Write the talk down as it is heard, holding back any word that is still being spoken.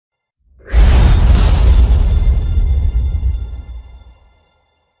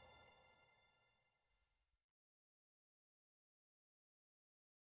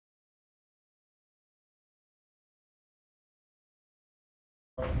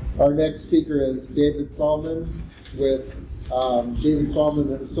Our next speaker is David Salmon with David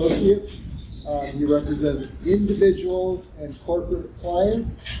Salmon and Associates. He represents individuals and corporate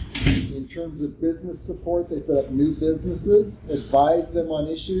clients in terms of business support. They set up new businesses, advise them on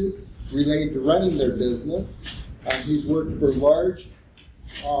issues related to running their business. He's worked for large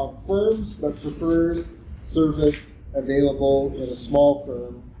firms, but prefers service available in a small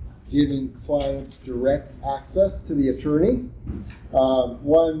firm, giving clients direct access to the attorney.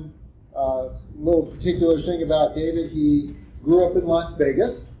 One little particular thing about David, he grew up in Las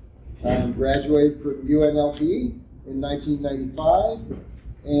Vegas, graduated from UNLV in 1995,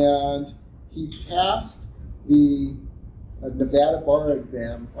 and he passed the Nevada bar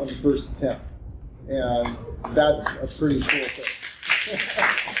exam on the first attempt. And that's a pretty cool thing.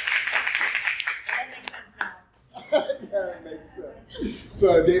 Yeah, it makes sense.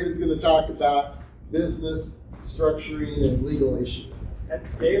 So David's going to talk about business structuring and legal issues.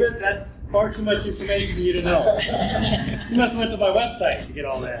 David, that's far too much information for you to know. You must have went to my website to get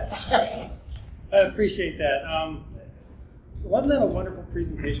all that. I appreciate that. Wasn't that a wonderful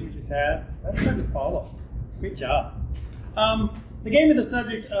presentation we just had? That's hard to follow. Great job. They gave me the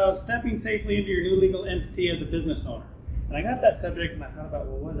subject of stepping safely into your new legal entity as a business owner. And I got that subject and I thought about,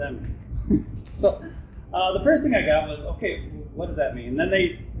 well, what does that mean? So the first thing I got was, okay, what does that mean?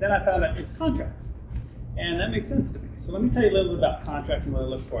 And then I found out it's contracts. And that makes sense to me. So let me tell you a little bit about contracts and what I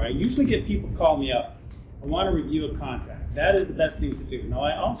look for. I usually get people call me up. I want to review a contract. That is the best thing to do. Now,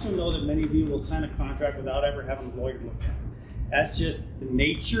 I also know that many of you will sign a contract without ever having a lawyer look at it. That's just the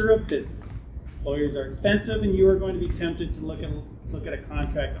nature of business. Lawyers are expensive, and you are going to be tempted to look at a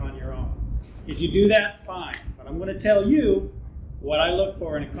contract on your own. If you do that, fine. But I'm going to tell you what I look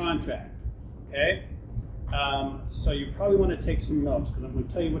for in a contract. Okay? So you probably want to take some notes, because I'm going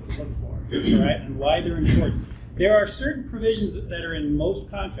to tell you what to look for, all right, and why they're important. There are certain provisions that are in most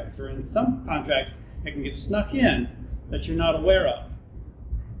contracts, or in some contracts that can get snuck in that you're not aware of.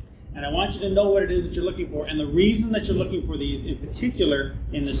 And I want you to know what it is that you're looking for, and the reason that you're looking for these, in particular,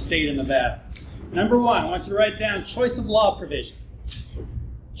 in the state of Nevada. Number one, I want you to write down choice of law provision.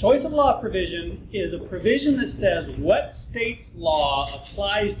 Choice of law provision is a provision that says what state's law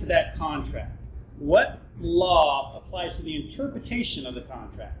applies to that contract. What law applies to the interpretation of the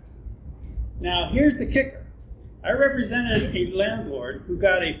contract. Now, here's the kicker. I represented a landlord who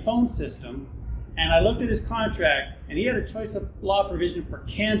got a phone system, and I looked at his contract, and he had a choice of law provision for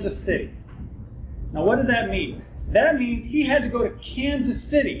Kansas City. Now, what did that mean? That means he had to go to Kansas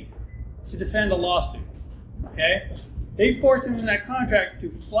City to defend a lawsuit, okay? They forced him in that contract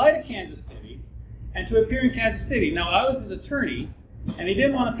to fly to Kansas City and to appear in Kansas City. Now, I was his attorney, and he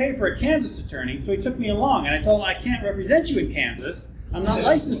didn't want to pay for a Kansas attorney, so he took me along, and I told him, I can't represent you in Kansas. I'm not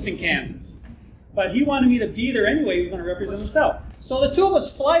licensed in Kansas. But he wanted me to be there anyway. He was going to represent himself. So the two of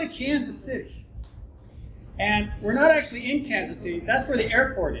us fly to Kansas City. And we're not actually in Kansas City. That's where the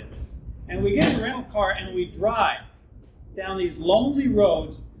airport is. And we get in a rental car, and we drive down these lonely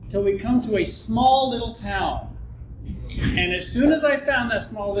roads till we come to a small little town. And as soon as I found that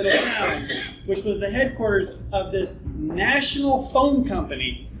small little town, which was the headquarters of this national phone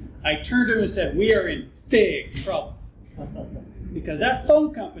company, I turned to him and said, we are in big trouble. Because that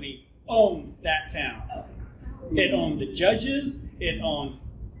phone company owned that town. It owned the judges, it owned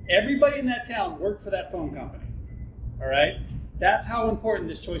everybody in that town worked for that phone company. All right? That's how important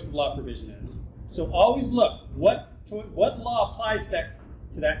this choice of law provision is. So always look, what law applies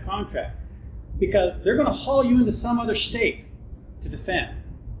to that contract? Because they're going to haul you into some other state to defend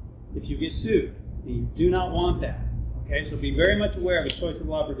if you get sued. And you do not want that. Okay, so be very much aware of the choice of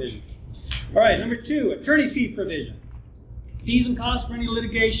law provision. All right, number two, attorney fee provision. Fees and costs for any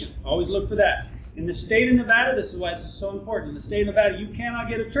litigation. Always look for that. In the state of Nevada, this is why this is so important. In the state of Nevada, you cannot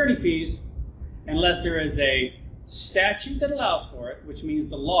get attorney fees unless there is a statute that allows for it, which means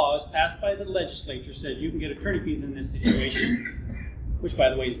the law is passed by the legislature says you can get attorney fees in this situation, which, by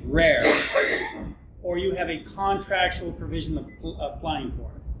the way, is rare, or you have a contractual provision applying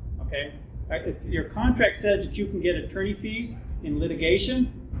for it, okay? If your contract says that you can get attorney fees in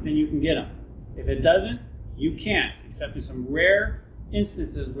litigation, then you can get them. If it doesn't, you can't, except in some rare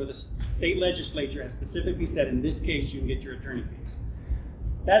instances where the state legislature has specifically said, in this case, you can get your attorney fees.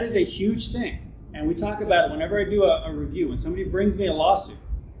 That is a huge thing, and we talk about it whenever I do a review. When somebody brings me a lawsuit,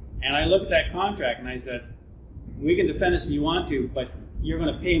 and I look at that contract, and I said, we can defend this if you want to, but you're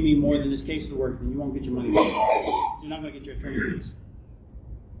going to pay me more than this case is worth, and you won't get your money back. You're not going to get your attorney fees.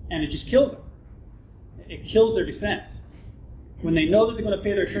 And it just kills them. It kills their defense. When they know that they're going to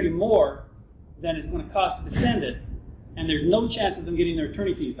pay their attorney more than it's going to cost to defend it, and there's no chance of them getting their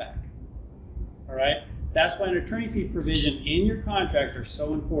attorney fees back. All right? That's why an attorney fee provision in your contracts are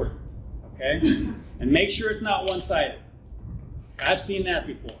so important, okay? And make sure it's not one-sided. I've seen that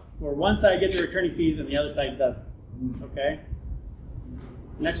before, where one side gets their attorney fees and the other side doesn't, okay?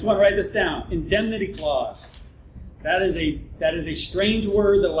 Next one, write this down, indemnity clause. That is a strange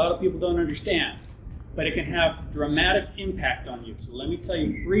word that a lot of people don't understand, but it can have dramatic impact on you. So let me tell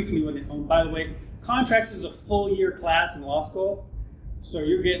you briefly what it, oh, by the way, contracts is a full year class in law school, so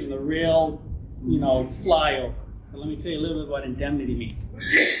you're getting the real, flyover. But let me tell you a little bit what indemnity means.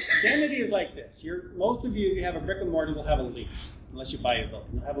 Indemnity is like this. Most of you, if you have a brick and mortar, will have a lease, unless you buy a building,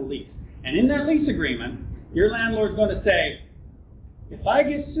 you'll have a lease. And in that lease agreement, your landlord's going to say, if I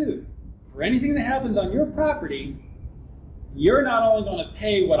get sued for anything that happens on your property, you're not only going to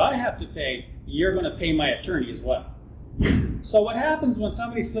pay what I have to pay, you're going to pay my attorney as well. So what happens when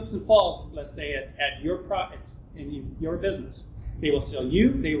somebody slips and falls, let's say at your profit in your business? They will sue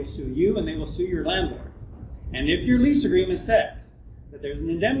you, and they will sue your landlord. And if your lease agreement says that there's an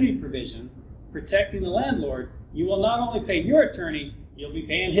indemnity provision protecting the landlord, you will not only pay your attorney, you'll be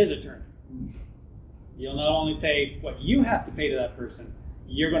paying his attorney. You'll not only pay what you have to pay to that person,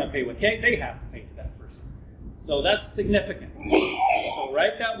 you're going to pay what they have to pay to that person. So that's significant. So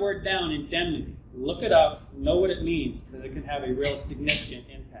write that word down, indemnity. Look it up, know what it means, because it can have a real significant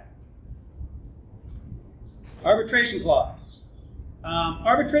impact. Arbitration clause.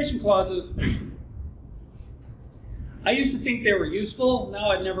 Arbitration clauses, I used to think they were useful.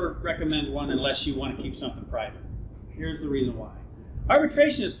 Now I'd never recommend one unless you want to keep something private. Here's the reason why.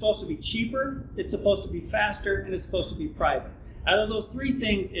 Arbitration is supposed to be cheaper, it's supposed to be faster, and it's supposed to be private. Out of those three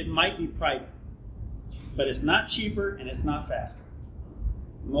things, it might be private. But it's not cheaper and it's not faster.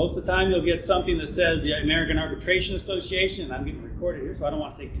 Most of the time you'll get something that says the American Arbitration Association, and I'm getting recorded here so I don't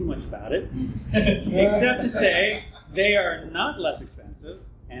want to say too much about it, except to say they are not less expensive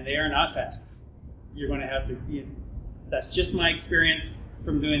and they are not faster. You're going to have to, that's just my experience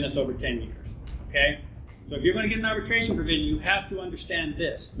from doing this over 10 years, okay? So if you're going to get an arbitration provision, you have to understand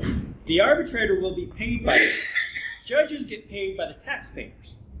this. The arbitrator will be paid by, judges get paid by the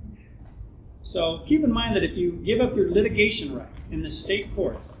taxpayers. So keep in mind that if you give up your litigation rights in the state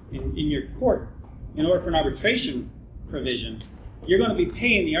courts, in your court, in order for an arbitration provision, you're going to be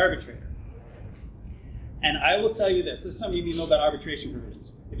paying the arbitrator. And I will tell you this is something you need to know about arbitration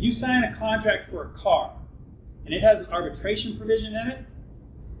provisions. If you sign a contract for a car, and it has an arbitration provision in it,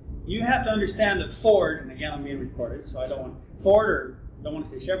 you have to understand that Ford, and again I'm being recorded, so I don't want, Ford, or don't want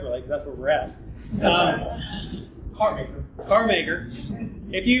to say Chevrolet, because that's where we're at. Car maker.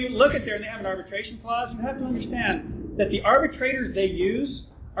 If you look at there and they have an arbitration clause, you have to understand that the arbitrators they use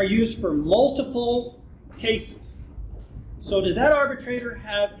are used for multiple cases. So does that arbitrator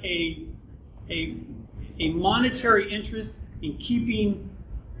have a monetary interest in keeping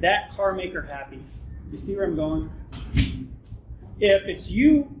that car maker happy? You see where I'm going? If it's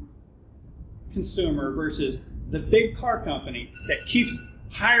you, consumer, versus the big car company that keeps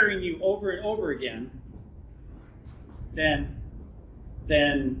hiring you over and over again, then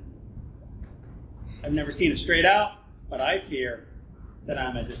I've never seen it straight out, but I fear that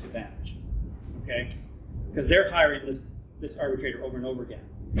I'm at a disadvantage, okay? Because they're hiring this arbitrator over and over again.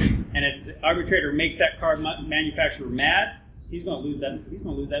 And if the arbitrator makes that car manufacturer mad, he's going to lose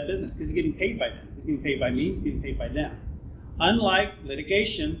that business because he's getting paid by them. He's getting paid by me, he's getting paid by them. Unlike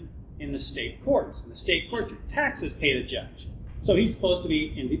litigation in the state courts. In the state courts, your taxes pay the judge. So he's supposed to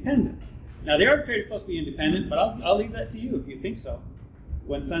be independent. Now the arbitrator is supposed to be independent, but I'll leave that to you if you think so.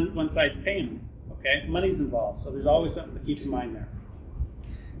 When one side's paying them, okay? Money's involved, so there's always something to keep in mind there.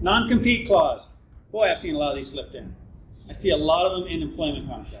 Non-compete clause. Boy, I've seen a lot of these slipped in. I see a lot of them in employment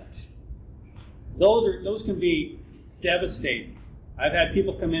contracts. Those can be devastating. I've had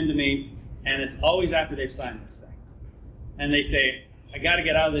people come into me, and it's always after they've signed this thing. And they say, I got to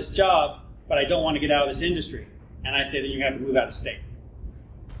get out of this job, but I don't want to get out of this industry. And I say, then you have to move out of state.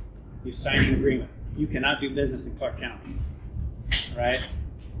 You signed an agreement. You cannot do business in Clark County, right?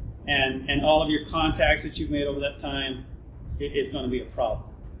 And all of your contacts that you've made over that time, it is going to be a problem.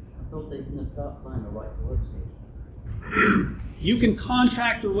 I thought they didn't find a right to work state. You can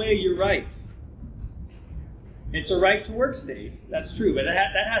contract away your rights. It's a right to work state, that's true, but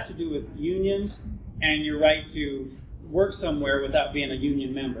that has to do with unions and your right to work somewhere without being a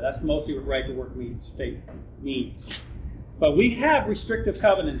union member. That's mostly what right to work state means. But we have restrictive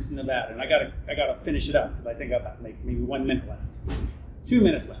covenants in Nevada, and I gotta finish it up because I think I've got maybe 1 minute left. 2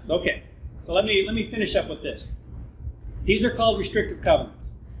 minutes left. Okay. So let me finish up with this. These are called restrictive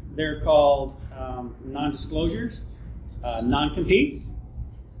covenants. They're called non-disclosures, non-competes,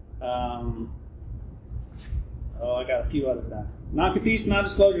 Oh, I got a few others now. Non-competes,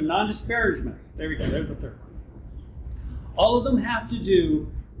 non-disclosure, non-disparagements. There we go. There's the third one. All of them have to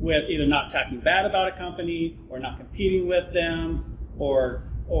do with either not talking bad about a company, or not competing with them, or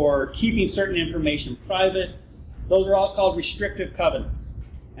keeping certain information private. Those are all called restrictive covenants.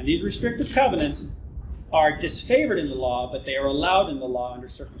 And these restrictive covenants are disfavored in the law, but they are allowed in the law under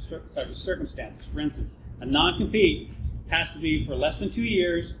certain circumstances. For instance, a non-compete has to be for less than 2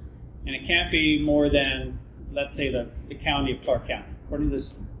 years, and it can't be more than, let's say, the county of Clark County. According to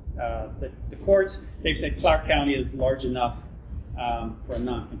this, the courts, they've said Clark County is large enough for a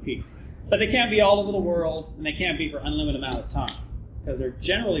non-compete. But they can't be all over the world, and they can't be for unlimited amount of time, because they're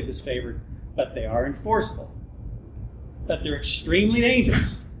generally disfavored, but they are enforceable. But they're extremely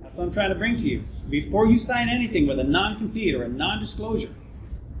dangerous. That's what I'm trying to bring to you. Before you sign anything with a non-compete or a non-disclosure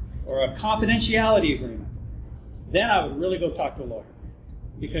or a confidentiality agreement, then I would really go talk to a lawyer,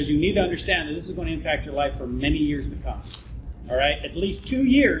 because you need to understand that this is going to impact your life for many years to come. All right? At least 2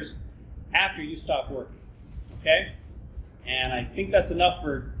 years after you stop working. Okay? And I think that's enough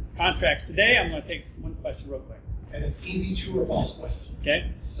for contracts today. I'm going to take one question real quick. And it's easy, true or false question.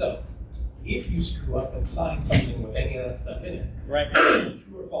 Okay? So, if you screw up and sign something with any of that stuff in it, Right.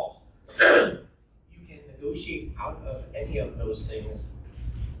 true or false, you can negotiate out of any of those things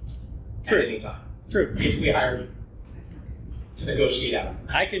True. at any time. True. If we hire you to negotiate out.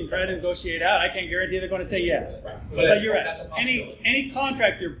 I can try to negotiate out. I can't guarantee they're going to say yes. Right. But you're that's right. a possibility. Any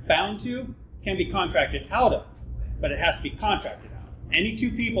contract you're bound to can be contracted out of, but it has to be contracted out. Any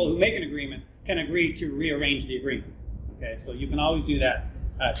two people who make an agreement can agree to rearrange the agreement. Okay, so you can always do that.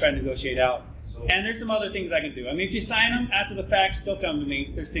 Try to negotiate out. And there's some other things I can do. I mean, if you sign them after the fact, still come to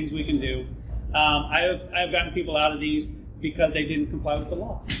me. There's things we can do. I've gotten people out of these because they didn't comply with the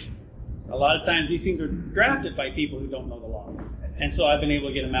law. A lot of times these things are drafted by people who don't know the law. And so I've been able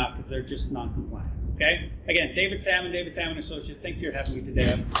to get them out because they're just non-compliant. Okay? Again, David Salmon Associates, thank you for having me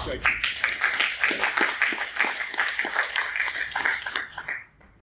today. I've enjoyed it.